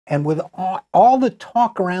and with all the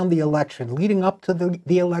talk around the election, leading up to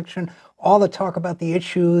the election, all the talk about the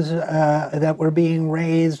issues that were being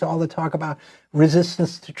raised, all the talk about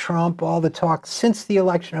resistance to Trump, all the talk since the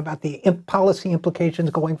election about the policy implications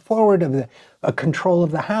going forward of the control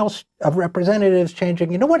of the House of Representatives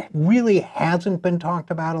changing. You know what really hasn't been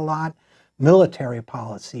talked about a lot? Military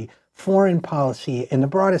policy, foreign policy in the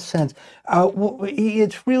broadest sense.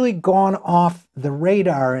 It's really gone off the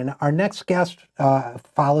radar, and our next guest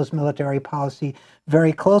follows military policy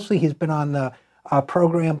very closely. He's been on the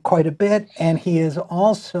program quite a bit, and he is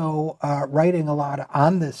also writing a lot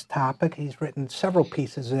on this topic. He's written several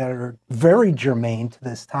pieces that are very germane to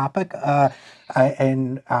this topic,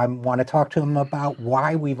 and I want to talk to him about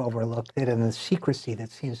why we've overlooked it and the secrecy that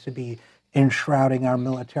seems to be enshrouding our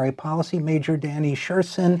military policy. Major Danny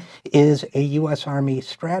Sjursen is a U.S. Army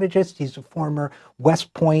strategist. He's a former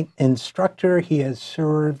West Point instructor. He has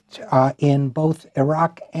served in both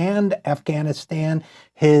Iraq and Afghanistan.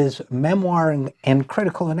 His memoir and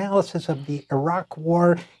critical analysis of the Iraq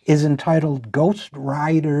War is entitled Ghost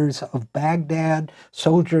Riders of Baghdad,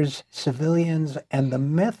 Soldiers, Civilians, and the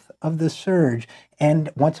Myth of the Surge. And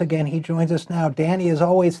once again, he joins us now. Danny, as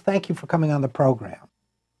always, thank you for coming on the program.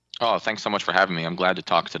 Oh, thanks so much for having me. I'm glad to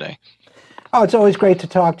talk today. Oh, it's always great to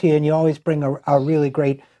talk to you, and you always bring a really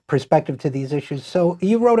great perspective to these issues. So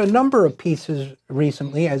you wrote a number of pieces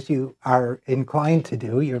recently, as you are inclined to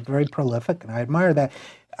do. You're very prolific, and I admire that.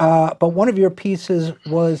 But one of your pieces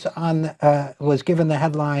was given the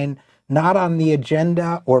headline, not on the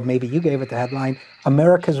agenda, or maybe you gave it the headline,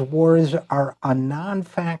 America's wars are a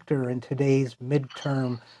non-factor in today's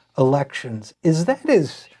midterm elections. Is that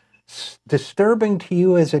as disturbing to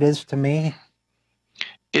you as it is to me?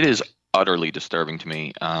 It is utterly disturbing to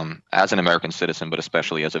me as an American citizen, but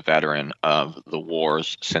especially as a veteran of the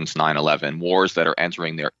wars since 9/11, wars that are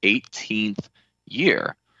entering their 18th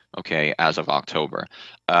year, okay, as of October.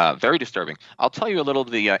 Very disturbing. I'll tell you a little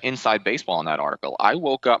of the inside baseball in that article. I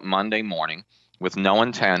woke up Monday morning with no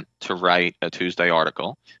intent to write a Tuesday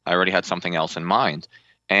article. I already had something else in mind.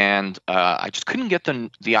 And I just couldn't get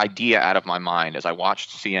the idea out of my mind as I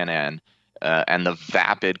watched CNN and the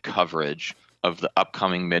vapid coverage of the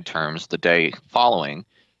upcoming midterms the day following.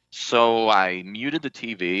 So I muted the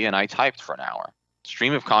TV and I typed for an hour.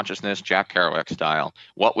 Stream of consciousness, Jack Kerouac style,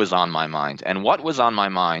 what was on my mind. And what was on my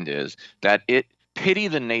mind is that pity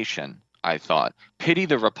the nation, I thought, pity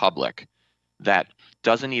the republic that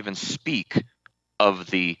doesn't even speak of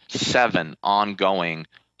the 7 ongoing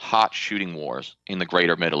hot shooting wars in the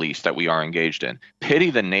greater Middle East that we are engaged in. Pity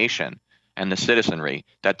the nation and the citizenry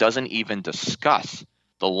that doesn't even discuss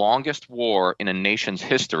the longest war in a nation's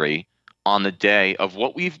history on the day of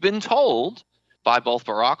what we've been told by both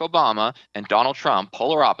Barack Obama and Donald Trump,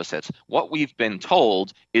 polar opposites. What we've been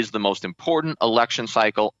told is the most important election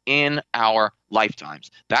cycle in our lifetimes.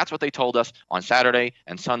 That's what they told us on Saturday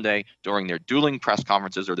and Sunday during their dueling press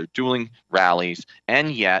conferences or their dueling rallies.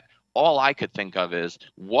 And yet, all I could think of is,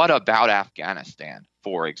 what about Afghanistan,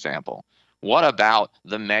 for example? What about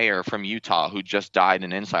the mayor from Utah who just died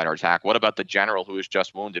in an insider attack? What about the general who was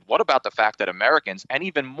just wounded? What about the fact that Americans, and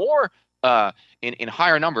even more in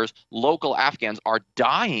higher numbers, local Afghans are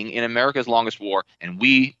dying in America's longest war, and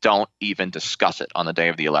we don't even discuss it on the day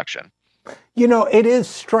of the election? You know, it is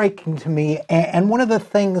striking to me, and one of the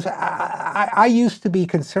things I used to be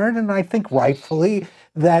concerned, and I think rightfully,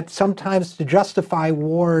 that sometimes to justify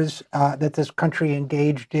wars that this country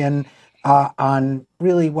engaged in on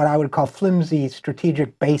really what I would call flimsy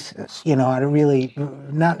strategic basis, you know, really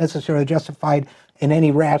not necessarily justified in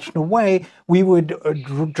any rational way, we would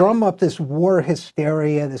drum up this war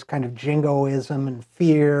hysteria, this kind of jingoism and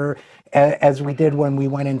fear, as we did when we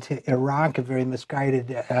went into Iraq, a very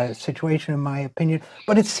misguided situation, in my opinion.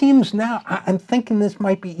 But it seems now, I'm thinking this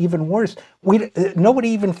might be even worse. Nobody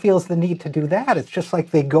even feels the need to do that. It's just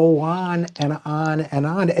like they go on and on and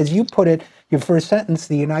on. As you put it, your first sentence,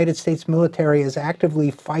 the United States military is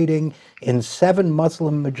actively fighting in 7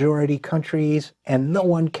 Muslim-majority countries, and no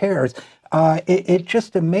one cares. It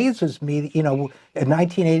just amazes me, you know, in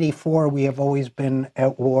 1984, we have always been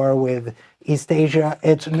at war with East Asia.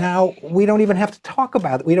 It's now, we don't even have to talk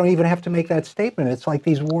about it. We don't even have to make that statement. It's like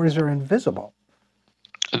these wars are invisible.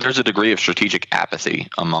 There's a degree of strategic apathy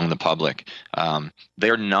among the public.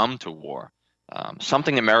 They're numb to war.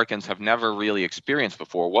 Something Americans have never really experienced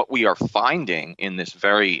before. What we are finding in this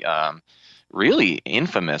very really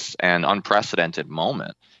infamous and unprecedented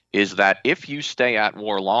moment is that if you stay at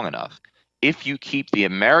war long enough, if you keep the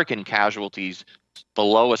American casualties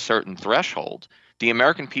below a certain threshold, the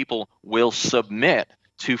American people will submit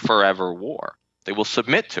to forever war. They will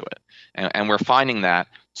submit to it. And we're finding that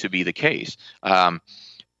to be the case.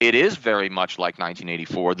 it is very much like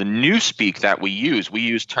 1984. The newspeak that we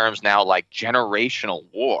use terms now like generational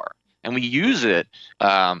war, and we use it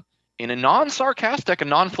in a non-sarcastic and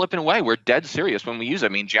non-flippant way. We're dead serious when we use it. I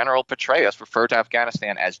mean, General Petraeus referred to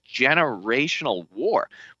Afghanistan as generational war.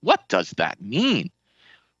 What does that mean?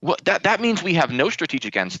 Well, that means we have no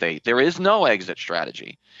strategic end state. There is no exit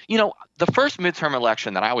strategy. You know, the first midterm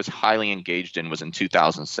election that I was highly engaged in was in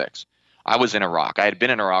 2006. I was in Iraq. I had been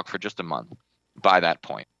in Iraq for just a month by that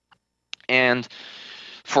point. And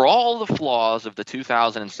for all the flaws of the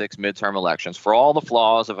 2006 midterm elections, for all the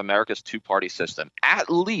flaws of America's two-party system, at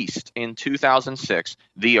least in 2006,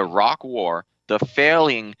 the Iraq War, the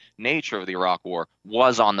failing nature of the Iraq War,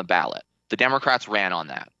 was on the ballot. The Democrats ran on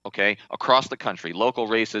that, okay? Across the country, local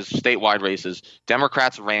races, statewide races,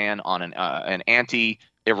 Democrats ran on an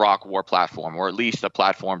anti-Iraq war platform, or at least a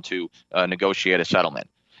platform to negotiate a settlement.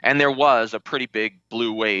 And there was a pretty big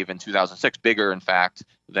blue wave in 2006, bigger, in fact,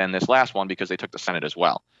 than this last one because they took the Senate as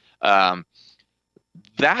well.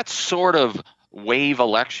 That sort of wave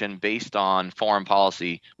election based on foreign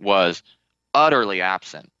policy was utterly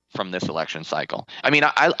absent from this election cycle. I mean,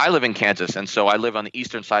 I live in Kansas, and so I live on the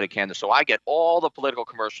eastern side of Kansas, so I get all the political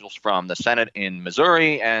commercials from the Senate in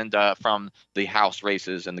Missouri and from the House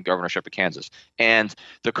races and the governorship of Kansas. And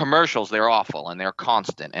the commercials, they're awful, and they're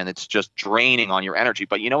constant, and it's just draining on your energy.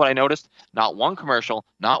 But you know what I noticed? Not one commercial,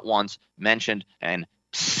 not once, mentioned a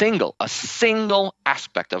single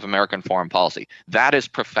aspect of American foreign policy. That is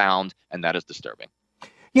profound, and that is disturbing.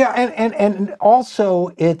 Yeah, and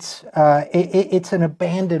also it's an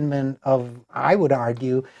abandonment of, I would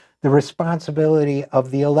argue, the responsibility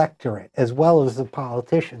of the electorate as well as the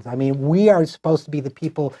politicians. I mean, we are supposed to be the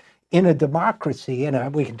people in a democracy,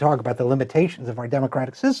 and we can talk about the limitations of our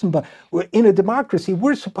democratic system, but in a democracy,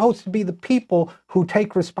 we're supposed to be the people who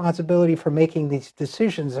take responsibility for making these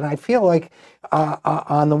decisions. And I feel like,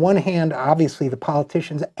 on the one hand, obviously the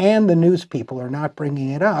politicians and the news people are not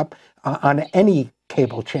bringing it up on any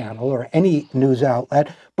cable channel or any news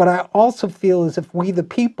outlet, but I also feel as if we, the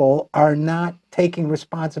people, are not taking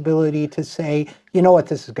responsibility to say, you know what,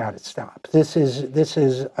 this has got to stop. This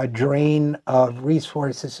is a drain of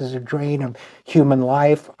resources. This is a drain of human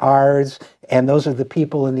life, ours, and those are the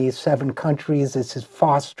people in these 7 countries. This is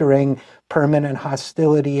fostering permanent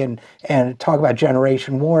hostility and talk about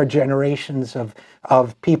generation war, generations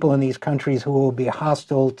of people in these countries who will be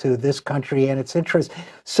hostile to this country and its interests.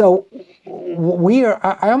 So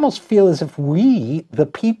I almost feel as if we, the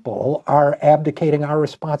people, are abdicating our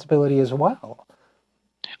responsibility as well.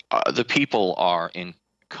 The people are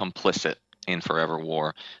complicit in forever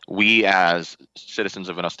war. We, as citizens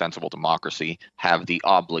of an ostensible democracy, have the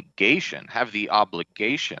obligation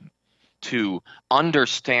to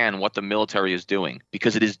understand what the military is doing,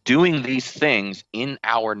 because it is doing these things in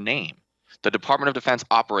our name. The Department of Defense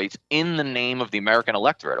operates in the name of the American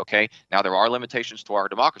electorate, okay? Now, there are limitations to our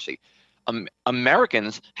democracy.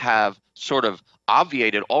 Americans have sort of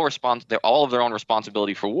obviated all of their own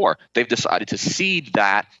responsibility for war. They've decided to cede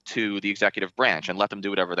that to the executive branch and let them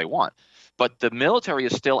do whatever they want. But the military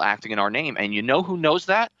is still acting in our name, and you know who knows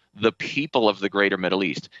that? The people of the greater Middle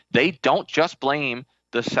East. They don't just blame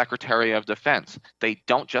the Secretary of Defense. They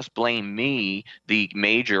don't just blame me, the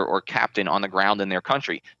major or captain on the ground in their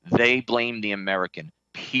country. They blame the American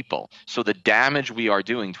people. So the damage we are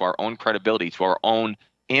doing to our own credibility, to our own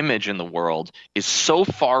image in the world, is so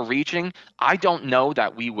far-reaching. I don't know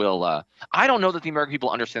that we will. I don't know that the American people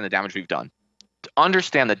understand the damage we've done. To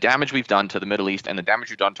understand the damage we've done to the Middle East and the damage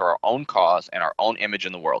we've done to our own cause and our own image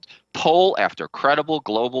in the world. Poll after credible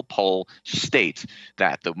global poll states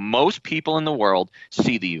that the most people in the world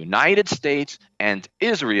see the United States and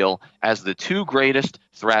Israel as the 2 greatest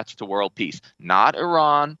threats to world peace. Not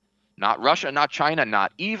Iran, not Russia, not China,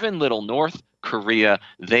 not even little North Korea.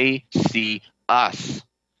 They see us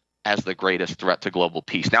as the greatest threat to global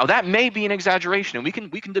peace. Now, that may be an exaggeration, and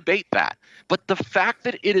we can debate that. But the fact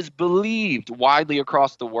that it is believed widely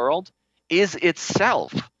across the world is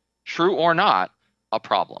itself, true or not, a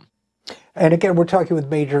problem. And again, we're talking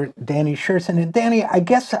with Major Danny Sjursen. And Danny, I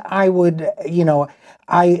guess I would,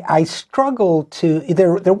 I struggle to,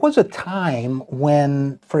 there was a time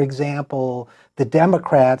when, for example, the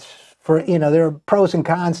Democrats, there are pros and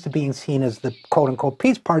cons to being seen as the quote-unquote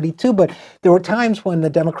peace party too, but there were times when the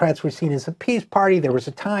Democrats were seen as a peace party. There was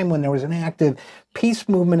a time when there was an active peace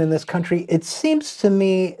movement in this country. It seems to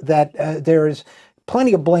me that there's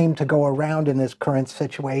plenty of blame to go around in this current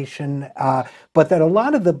situation, but that a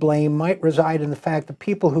lot of the blame might reside in the fact that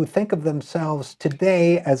people who think of themselves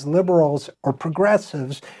today as liberals or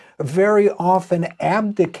progressives very often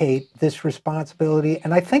abdicate this responsibility,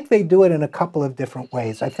 and I think they do it in a couple of different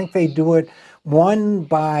ways. I think they do it, one,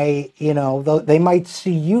 by, you know, they might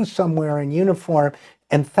see you somewhere in uniform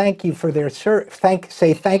and thank you for their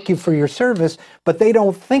say thank you for your service, but they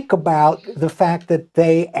don't think about the fact that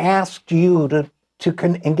they asked you to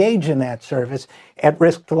engage in that service at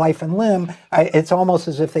risk to life and limb. It's almost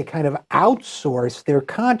as if they kind of outsource their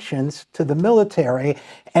conscience to the military.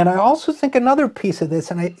 And I also think another piece of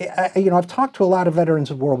this, and I've talked to a lot of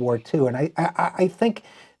veterans of World War II, and I think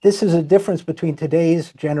this is a difference between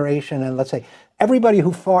today's generation and, let's say, everybody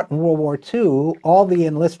who fought in World War II, all the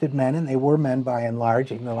enlisted men, and they were men by and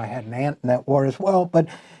large, even though I had an aunt in that war as well, but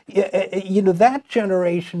that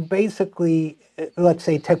generation basically, let's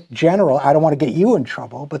say, took general, I don't want to get you in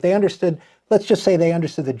trouble, but they understood, let's just say they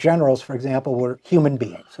understood that generals, for example, were human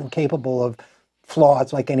beings and capable of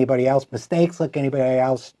flaws like anybody else, mistakes like anybody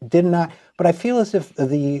else, did not. But I feel as if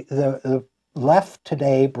the left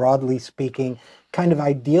today, broadly speaking, kind of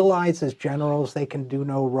idealizes generals, they can do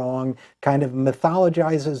no wrong, kind of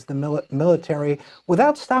mythologizes the military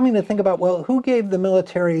without stopping to think about, well, who gave the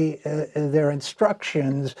military their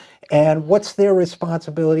instructions and what's their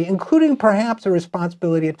responsibility, including perhaps a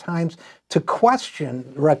responsibility at times to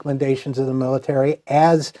question recommendations of the military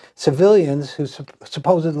as civilians who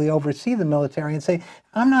supposedly oversee the military and say,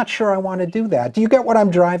 I'm not sure I want to do that. Do you get what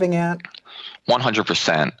I'm driving at?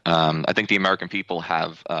 100%. I think the American people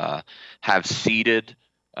have ceded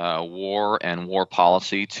war and war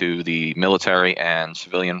policy to the military and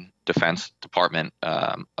civilian Defense Department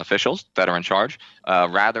officials that are in charge.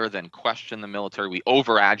 Rather than question the military, we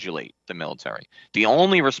overadulate the military. The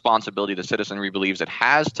only responsibility the citizenry believes it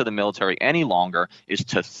has to the military any longer is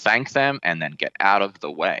to thank them and then get out of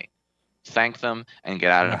the way. Thank them and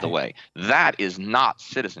get out of the way. That is not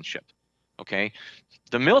citizenship. Okay?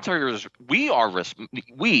 The military is,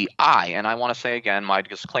 and I want to say again, my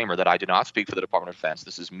disclaimer that I do not speak for the Department of Defense.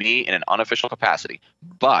 This is me in an unofficial capacity,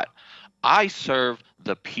 but I serve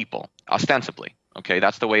the people, ostensibly. Okay,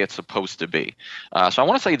 that's the way it's supposed to be. So I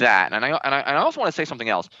want to say that, and I also want to say something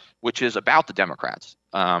else, which is about the Democrats.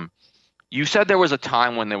 You said there was a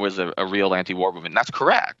time when there was a real anti-war movement. That's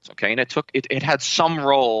correct. Okay, and it had some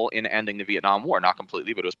role in ending the Vietnam War, not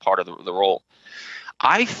completely, but it was part of the role.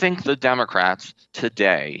 I think the Democrats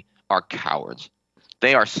today are cowards.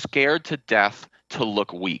 They are scared to death to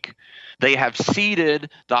look weak. They have ceded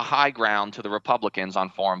the high ground to the Republicans on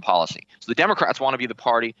foreign policy. So the Democrats want to be the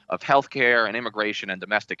party of healthcare and immigration and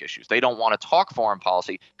domestic issues. They don't want to talk foreign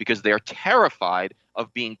policy because they're terrified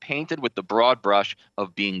of being painted with the broad brush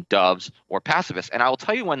of being doves or pacifists. And I will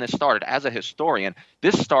tell you when this started. As a historian,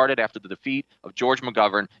 this started after the defeat of George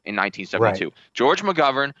McGovern in 1972. Right. George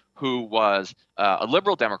McGovern, who was a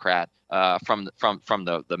liberal Democrat from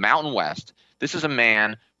the Mountain West. This is a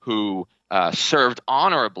man who served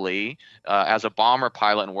honorably as a bomber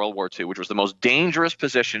pilot in World War II, which was the most dangerous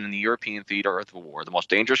position in the European theater of the war, the most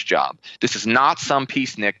dangerous job. This is not some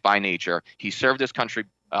peacenik by nature. He served his country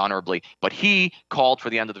honorably, but he called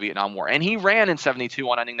for the end of the Vietnam War, and he ran in 72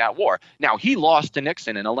 on ending that war. Now, he lost to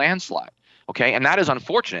Nixon in a landslide, okay, and that is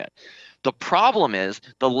unfortunate. The problem is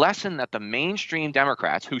the lesson that the mainstream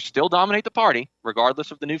Democrats, who still dominate the party,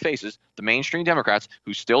 regardless of the new faces, the mainstream Democrats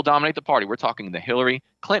who still dominate the party, we're talking the Hillary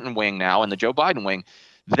Clinton wing now and the Joe Biden wing,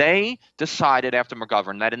 they decided after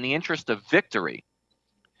McGovern that in the interest of victory,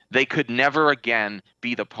 they could never again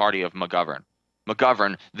be the party of McGovern.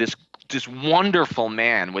 McGovern, this wonderful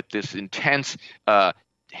man with this intense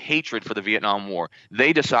hatred for the Vietnam War,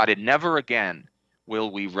 they decided never again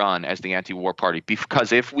will we run as the anti-war party,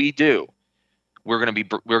 because if we do, we're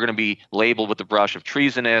going to be labeled with the brush of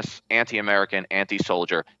treasonous, anti-American,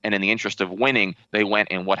 anti-soldier, and in the interest of winning, they went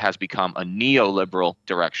in what has become a neoliberal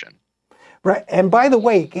direction. Right, and by the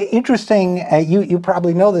way, interesting. You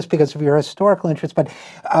probably know this because of your historical interest, but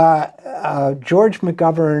George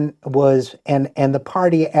McGovern was, and the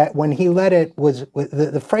party when he led it was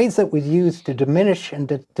the phrase that was used to diminish and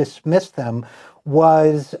to dismiss them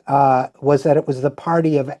was that it was the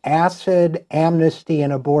party of acid, amnesty,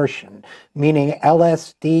 and abortion, meaning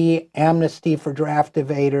LSD, amnesty for draft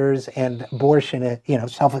evaders, and abortion,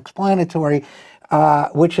 self-explanatory,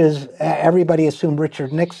 which is, everybody assumed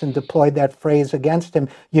Richard Nixon deployed that phrase against him.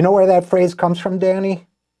 You know where that phrase comes from, Danny?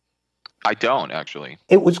 I don't actually.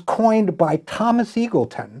 It was coined by Thomas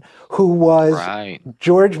Eagleton, who was Right.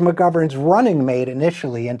 George McGovern's running mate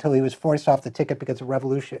initially until he was forced off the ticket because of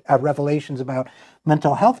revelations about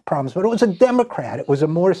mental health problems. But it was a Democrat. It was a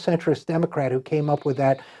more centrist Democrat who came up with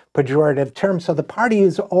that pejorative term. So the party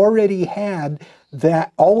has already had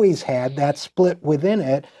that, always had that split within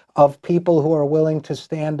it of people who are willing to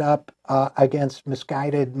stand up against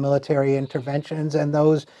misguided military interventions and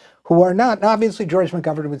those who are not. Now, obviously, George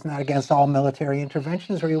McGovern was not against all military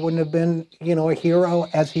interventions, or he wouldn't have been, a hero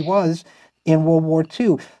as he was in World War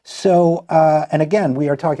II. So, and again, we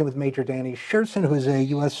are talking with Major Danny Sjursen, who's a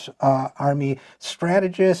U.S. Army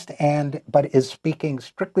strategist, but is speaking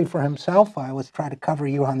strictly for himself. I always try to cover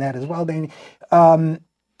you on that as well, Danny,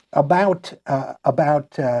 about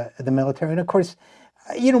the military. And of course,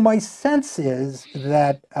 my sense is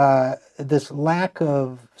that this lack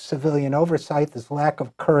of civilian oversight, this lack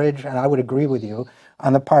of courage, and I would agree with you,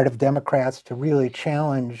 on the part of Democrats to really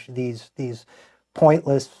challenge these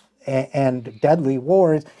pointless and deadly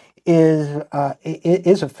wars is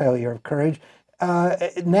a failure of courage.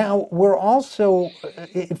 Now, we're also,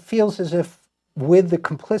 it feels as if with the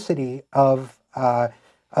complicity of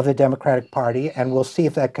the Democratic Party, and we'll see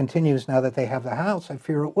if that continues now that they have the House, I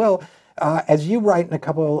fear it will. As you write in a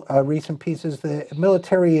couple recent pieces, the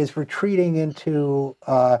military is retreating into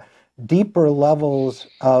deeper levels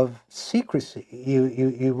of secrecy.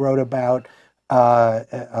 You wrote about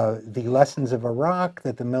the lessons of Iraq,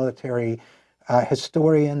 that the military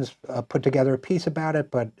historians put together a piece about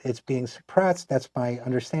it, but it's being suppressed. That's my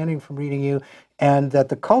understanding from reading you. And that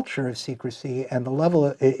the culture of secrecy and the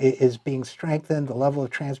level is being strengthened, the level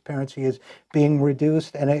of transparency is being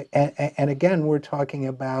reduced. And again, we're talking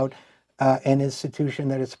about an institution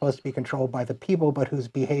that is supposed to be controlled by the people, but whose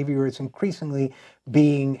behavior is increasingly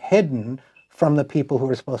being hidden from the people who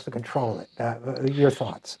are supposed to control it. Your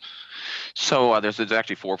thoughts? So there's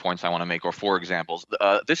actually 4 points I want to make, or 4 examples.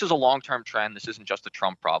 This is a long-term trend. This isn't just a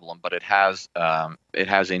Trump problem, but it has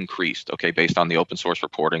increased. Okay, based on the open source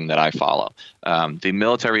reporting that I follow, the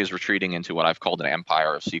military is retreating into what I've called an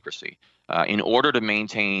empire of secrecy. In order to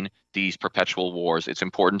maintain these perpetual wars, it's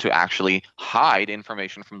important to actually hide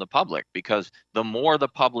information from the public, because the more the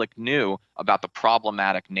public knew about the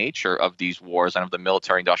problematic nature of these wars and of the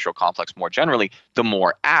military-industrial complex more generally, the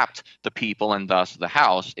more apt the people and thus the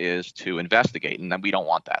House is to investigate, and then we don't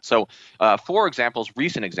want that. So 4 examples,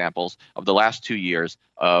 recent examples of the last 2 years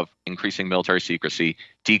of increasing military secrecy,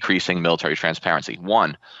 decreasing military transparency.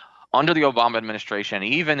 1, under the Obama administration,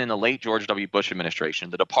 even in the late George W. Bush administration,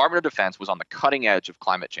 the Department of Defense was on the cutting edge of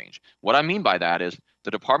climate change. What I mean by that is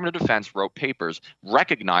the Department of Defense wrote papers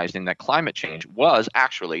recognizing that climate change was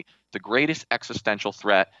actually the greatest existential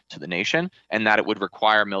threat to the nation, and that it would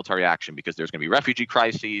require military action because there's going to be refugee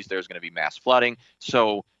crises, there's going to be mass flooding.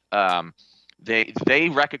 So they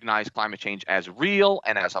recognize climate change as real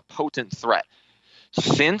and as a potent threat.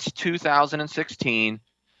 Since 2016,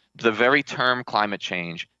 the very term climate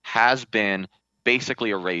change has been basically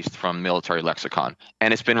erased from military lexicon,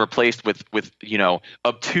 and it's been replaced with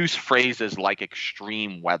obtuse phrases like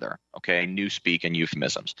extreme weather, okay, newspeak and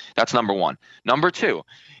euphemisms. That's number 1. Number 2,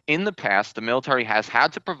 in the past, the military has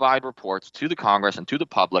had to provide reports to the Congress and to the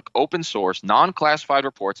public, open source, non-classified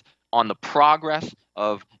reports on the progress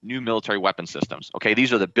of new military weapon systems. Okay,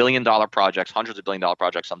 these are the billion-dollar projects, hundreds of billion-dollar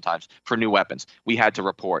projects sometimes for new weapons. We had to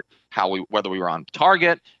report whether we were on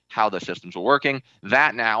target, how the systems were working.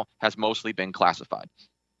 That now has mostly been classified.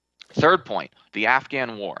 3rd point, the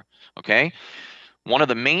Afghan war. Okay, one of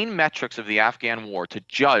the main metrics of the Afghan war to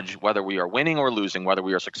judge whether we are winning or losing, whether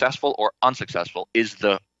we are successful or unsuccessful, is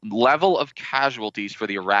the level of casualties for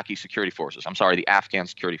the Iraqi security forces. I'm sorry, the Afghan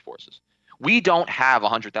security forces. We don't have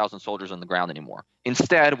 100,000 soldiers on the ground anymore.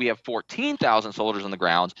 Instead, we have 14,000 soldiers on the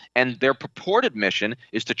ground, and their purported mission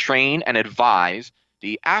is to train and advise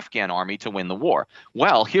the Afghan army to win the war.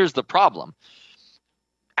 Well, here's the problem.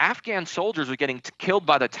 Afghan soldiers are getting killed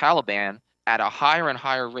by the Taliban at a higher and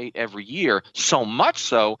higher rate every year, so much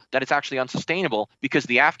so that it's actually unsustainable because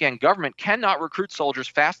the Afghan government cannot recruit soldiers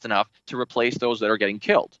fast enough to replace those that are getting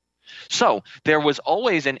killed. So there was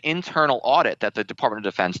always an internal audit that the Department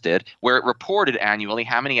of Defense did where it reported annually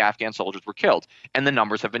how many Afghan soldiers were killed. And the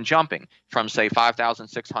numbers have been jumping from, say,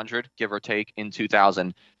 5,600, give or take, in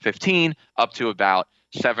 2015 up to about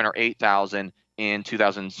 7,000 or 8,000 in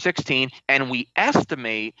 2016. And we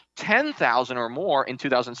estimate 10,000 or more in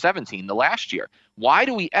 2017, the last year. Why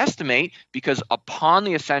do we estimate? Because upon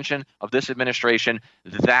the ascension of this administration,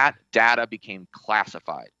 that data became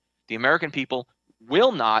classified. The American people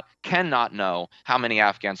cannot know how many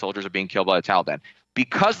Afghan soldiers are being killed by the Taliban.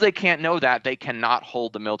 Because they can't know that, they cannot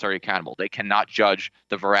hold the military accountable. They cannot judge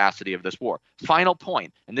the veracity of this war. Final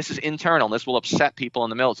point, and this is internal, and this will upset people in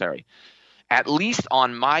the military. At least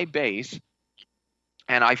on my base,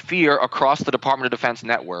 and I fear across the Department of Defense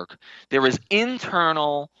network, there is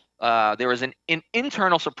internal an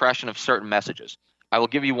internal suppression of certain messages. I will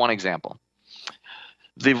give you one example.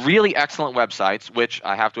 The really excellent websites, which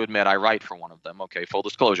I have to admit I write for one of them, okay, full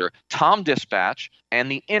disclosure, Tom Dispatch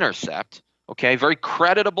and The Intercept, okay, very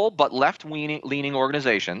creditable but left-leaning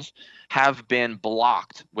organizations, have been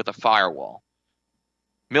blocked with a firewall.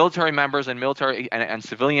 Military members and military and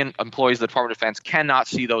civilian employees of the Department of Defense cannot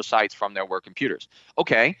see those sites from their work computers.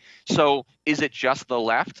 Okay, so is it just the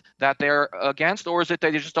left that they're against, or is it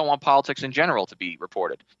they just don't want politics in general to be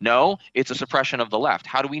reported? No, it's a suppression of the left.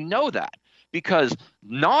 How do we know that? Because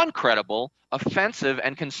non-credible, offensive,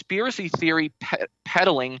 and conspiracy theory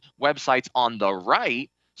peddling websites on the right,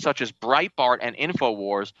 such as Breitbart and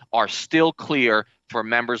InfoWars, are still clear for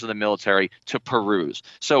members of the military to peruse.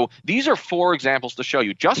 So these are 4 examples to show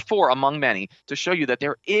you, just 4 among many, to show you that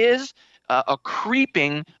there is a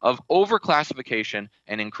creeping of overclassification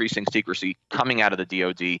and increasing secrecy coming out of the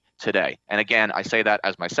DoD today. And again, I say that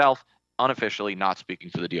as myself, unofficially, not speaking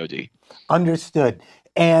for the DoD. Understood.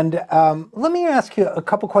 And let me ask you a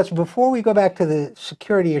couple questions before we go back to the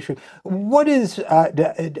security issue. What is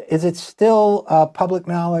it still public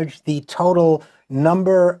knowledge, the total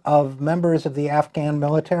number of members of the Afghan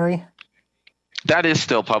military? That is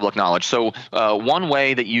still public knowledge. So one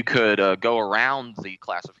way that you could go around the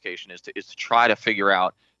classification is to try to figure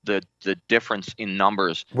out the difference in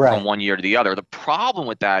numbers from one year to the other. The problem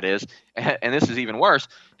with that is, and this is even worse,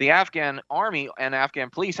 the Afghan army and Afghan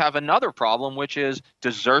police have another problem, which is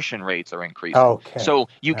desertion rates are increasing. Okay. So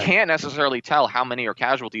you can't necessarily tell how many are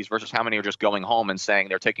casualties versus how many are just going home and saying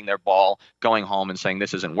they're taking their ball, going home and saying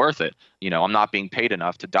this isn't worth it. You know, I'm not being paid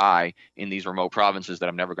enough to die in these remote provinces that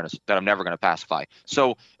I'm never going to pacify.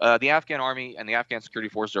 So the Afghan army and the Afghan security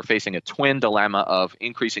forces are facing a twin dilemma of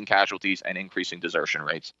increasing casualties and increasing desertion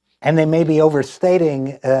rates. And they may be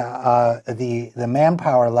overstating the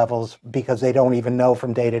manpower levels because they don't even know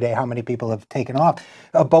from day to day how many people have taken off.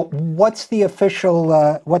 But what's the official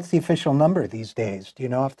number these days? Do you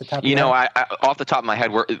know off the top of your head? Off the top of my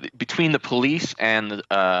head, we're between the police and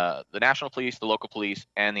the national police, the local police,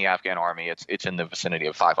 and the Afghan army. It's in the vicinity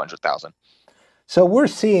of 500,000. So we're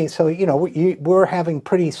seeing. So we're having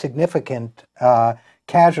pretty significant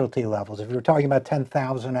casualty levels. If you're talking about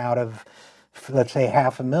 10,000 out of, let's say,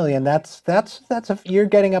 500,000, you're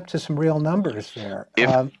getting up to some real numbers there.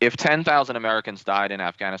 If 10,000 Americans died in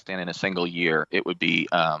Afghanistan in a single year, it would be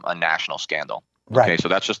a national scandal. Right. Okay, so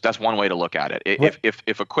that's one way to look at it.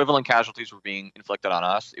 If equivalent casualties were being inflicted on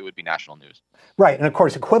us, it would be national news. Right, and of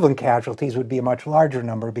course, equivalent casualties would be a much larger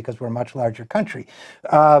number because we're a much larger country.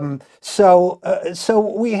 So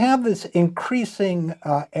we have this increasing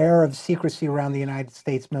air of secrecy around the United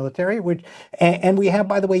States military, and we have,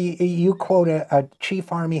 by the way, you quote a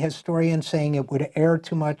chief army historian saying it would air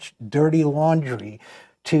too much dirty laundry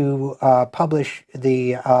to publish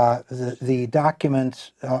the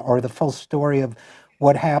documents or the full story of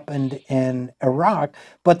what happened in Iraq.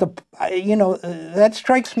 But that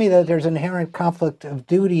strikes me that there's an inherent conflict of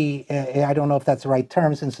duty. I don't know if that's the right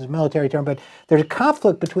term since it's a military term, but there's a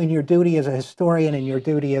conflict between your duty as a historian and your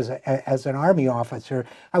duty as an army officer.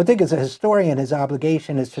 I would think as a historian, his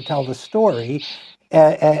obligation is to tell the story.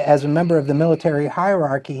 As a member of the military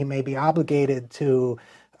hierarchy, he may be obligated to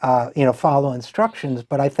follow instructions,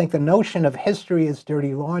 but I think the notion of history as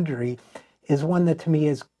dirty laundry is one that to me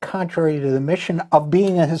is contrary to the mission of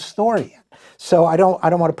being a historian. So I don't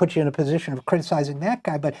want to put you in a position of criticizing that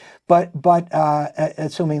guy, but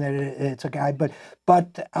assuming that it's a guy,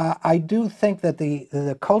 but I do think that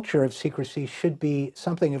the culture of secrecy should be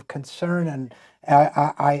something of concern, and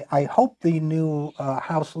I hope the new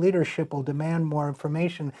House leadership will demand more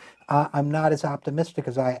information. I'm not as optimistic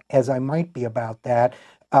as I might be about that.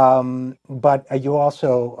 But you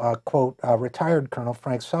also quote retired Colonel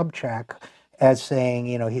Frank Sobchak as saying,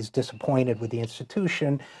 he's disappointed with the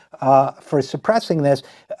institution for suppressing this.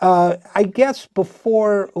 I guess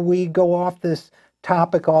before we go off this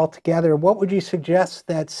topic altogether, what would you suggest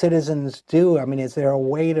that citizens do? I mean, is there a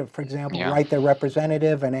way to, for example, write their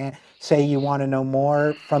representative and say you want to know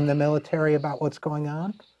more from the military about what's going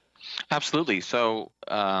on? Absolutely. So,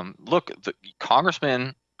 look, the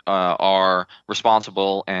congressmen are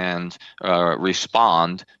responsible and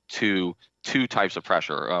respond to 2 types of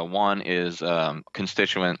pressure. One is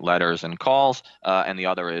constituent letters and calls, and the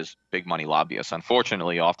other is big money lobbyists.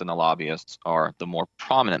 Unfortunately, often the lobbyists are the more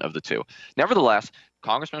prominent of the 2. Nevertheless,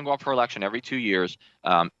 Congressmen go up for election every 2 years.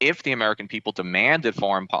 If the American people demanded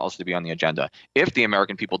foreign policy to be on the agenda, if the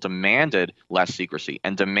American people demanded less secrecy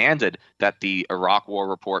and demanded that the Iraq War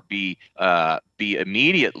report be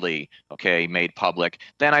immediately made public,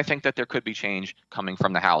 then I think that there could be change coming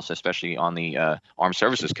from the House, especially on the Armed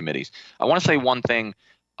Services Committees. I want to say one thing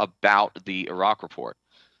about the Iraq report.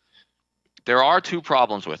 There are two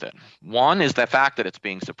problems with it. One is the fact that it's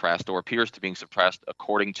being suppressed or appears to be suppressed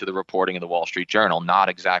according to the reporting of the Wall Street Journal, not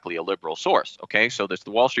exactly a liberal source. Okay, so there's the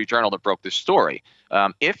Wall Street Journal that broke this story.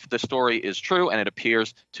 If the story is true and it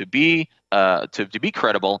appears to be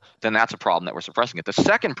credible, then that's a problem that we're suppressing it. The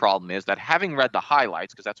second problem is that having read the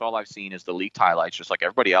highlights, because that's all I've seen is the leaked highlights, just like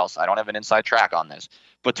everybody else, I don't have an inside track on this,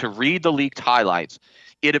 but to read the leaked highlights,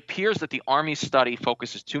 it appears that the Army study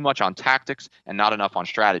focuses too much on tactics and not enough on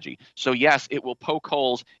strategy. So yes, it will poke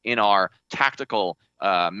holes in our tactical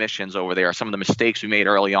missions over there, some of the mistakes we made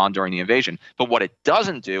early on during the invasion. But what it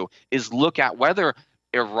doesn't do is look at whether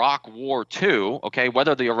Iraq War II,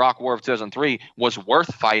 whether the Iraq War of 2003 was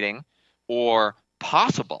worth fighting or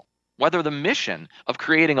possible, whether the mission of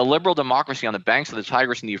creating a liberal democracy on the banks of the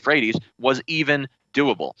Tigris and the Euphrates was even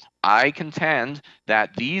doable. I contend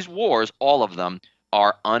that these wars, all of them,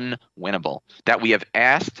 are unwinnable, that we have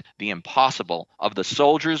asked the impossible of the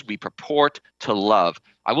soldiers we purport to love.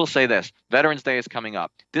 I will say this, Veterans Day is coming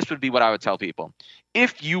up. This would be what I would tell people.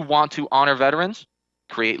 If you want to honor veterans,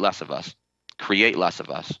 create less of us. Create less of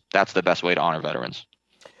us. That's the best way to honor veterans.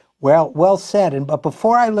 Well said. But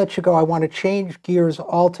before I let you go, I want to change gears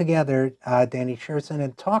altogether, Danny Sjursen,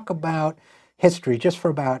 and talk about history just for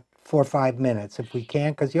about 4 or 5 minutes, if we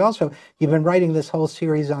can, because you've been writing this whole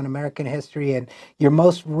series on American history, and your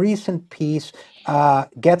most recent piece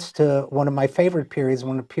gets to one of my favorite periods,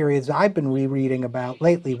 one of the periods I've been rereading about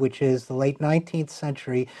lately, which is the late 19th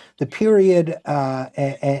century, the period,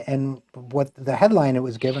 and what the headline it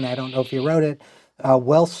was given, I don't know if you wrote it,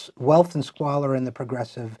 Wealth and Squalor in the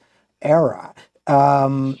Progressive Era.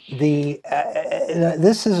 This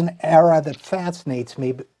is an era that fascinates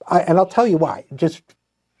me, and I'll tell you why, just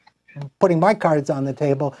putting my cards on the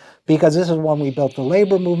table, because this is when we built the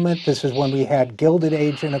labor movement. This is when we had Gilded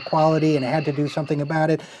Age inequality and had to do something about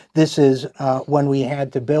it. This is when we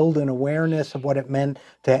had to build an awareness of what it meant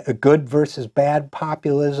to good versus bad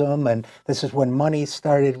populism. And this is when money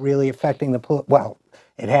started really affecting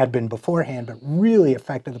it had been beforehand, but really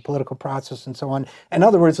affected the political process and so on. In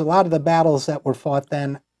other words, a lot of the battles that were fought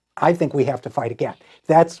then, I think we have to fight again.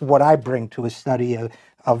 That's what I bring to a study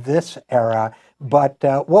of this era. But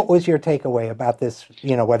what was your takeaway about this,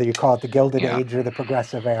 whether you call it the Gilded Age or the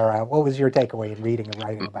Progressive Era? What was your takeaway in reading and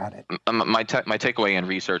writing about it? My takeaway in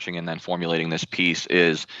researching and then formulating this piece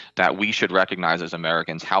is that we should recognize as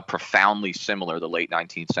Americans how profoundly similar the late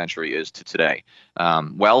 19th century is to today.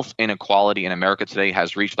 Wealth inequality in America today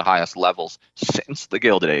has reached the highest levels since the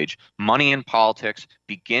Gilded Age. Money in politics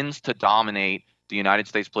begins to dominate the United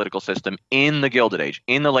States political system in the Gilded Age,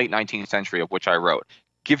 in the late 19th century, of which I wrote.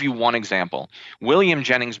 Give you one example. William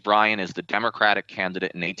Jennings Bryan is the Democratic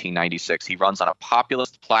candidate in 1896. He runs on a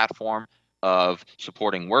populist platform of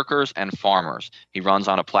supporting workers and farmers. He runs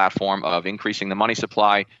on a platform of increasing the money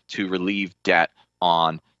supply to relieve debt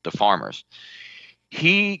on the farmers.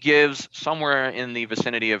 He gives somewhere in the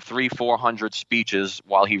vicinity of 300-400 speeches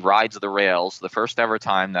while he rides the rails, the first ever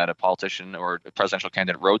time that a politician or a presidential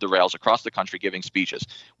candidate rode the rails across the country giving speeches.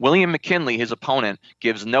 William McKinley, his opponent,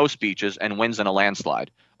 gives no speeches and wins in a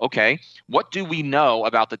landslide. Okay, what do we know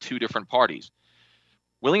about the two different parties?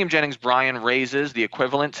 William Jennings Bryan raises the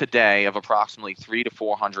equivalent today of approximately $300,000 to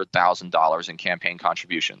 $400,000 in campaign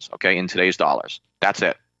contributions, in today's dollars. That's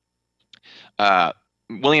it.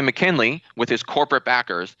 William McKinley, with his corporate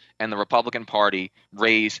backers and the Republican Party,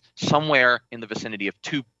 raised somewhere in the vicinity of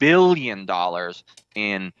 $2 billion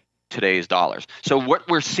in today's dollars. So what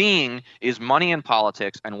we're seeing is money in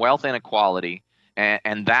politics and wealth inequality,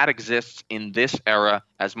 and that exists in this era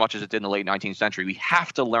as much as it did in the late 19th century. We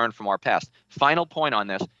have to learn from our past. Final point on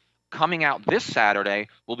this. Coming out this Saturday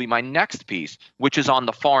will be my next piece, which is on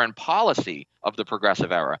the foreign policy of the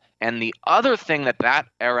Progressive Era. And the other thing that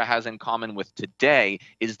era has in common with today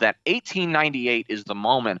is that 1898 is the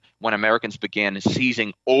moment when Americans began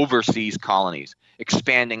seizing overseas colonies,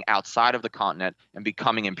 expanding outside of the continent and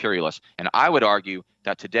becoming imperialists. And I would argue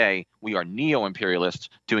that today we are neo-imperialists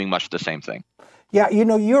doing much the same thing. Yeah,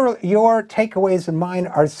 your takeaways and mine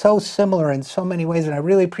are so similar in so many ways, and I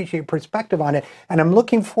really appreciate your perspective on it. And I'm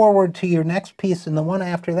looking forward to your next piece and the one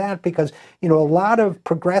after that, because a lot of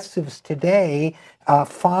progressives today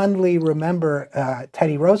fondly remember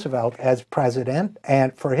Teddy Roosevelt as president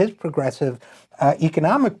and for his progressive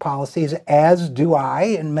economic policies, as do I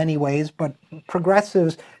in many ways, but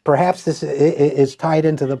progressives, perhaps this is tied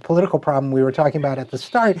into the political problem we were talking about at the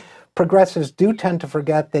start, progressives do tend to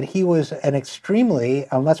forget that he was an extremely,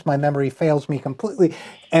 unless my memory fails me completely,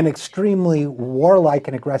 an extremely warlike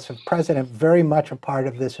and aggressive president, very much a part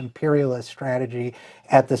of this imperialist strategy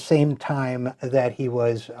at the same time that he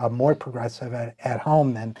was more progressive at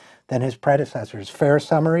home than his predecessors. Fair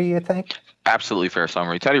summary, you think? Absolutely fair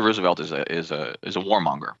summary. Teddy Roosevelt is a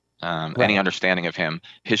warmonger. Right. Any understanding of him,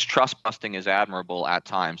 his trust busting is admirable at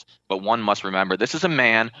times, but one must remember this is a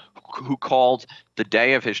man who called the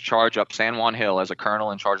day of his charge up San Juan Hill as a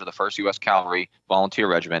colonel in charge of the 1st U.S. Cavalry Volunteer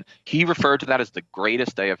Regiment. He referred to that as the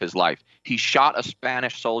greatest day of his life. He shot a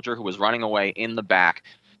Spanish soldier who was running away in the back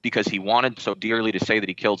because he wanted so dearly to say that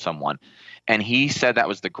he killed someone. And he said that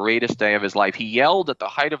was the greatest day of his life. He yelled at the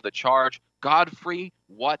height of the charge, "Godfrey,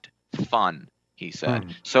 what fun," he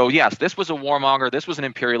said. So yes, this was a warmonger. This was an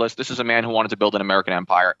imperialist. This is a man who wanted to build an American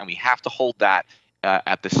empire. And we have to hold that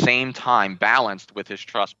at the same time balanced with his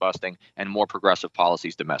trust busting and more progressive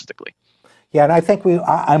policies domestically. Yeah, and I think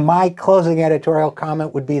my closing editorial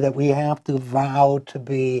comment would be that we have to vow to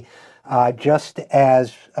be just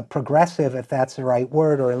as progressive, if that's the right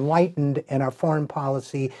word, or enlightened in our foreign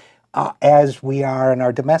policy as we are in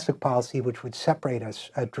our domestic policy, which would separate us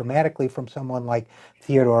dramatically from someone like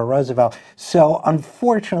Theodore Roosevelt. So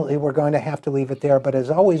unfortunately, we're going to have to leave it there. But as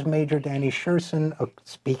always, Major Danny Sjursen,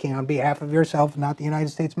 speaking on behalf of yourself, not the United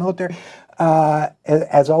States military,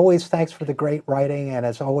 as always, thanks for the great writing. And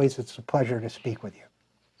as always, it's a pleasure to speak with you.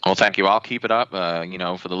 Well, thank you. I'll keep it up.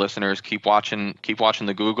 For the listeners, keep watching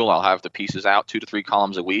the Google. I'll have the pieces out 2 to 3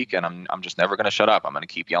 columns a week, and I'm just never going to shut up. I'm going to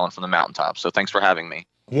keep yelling from the mountaintops. So thanks for having me.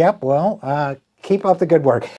 Yep. Well, keep up the good work.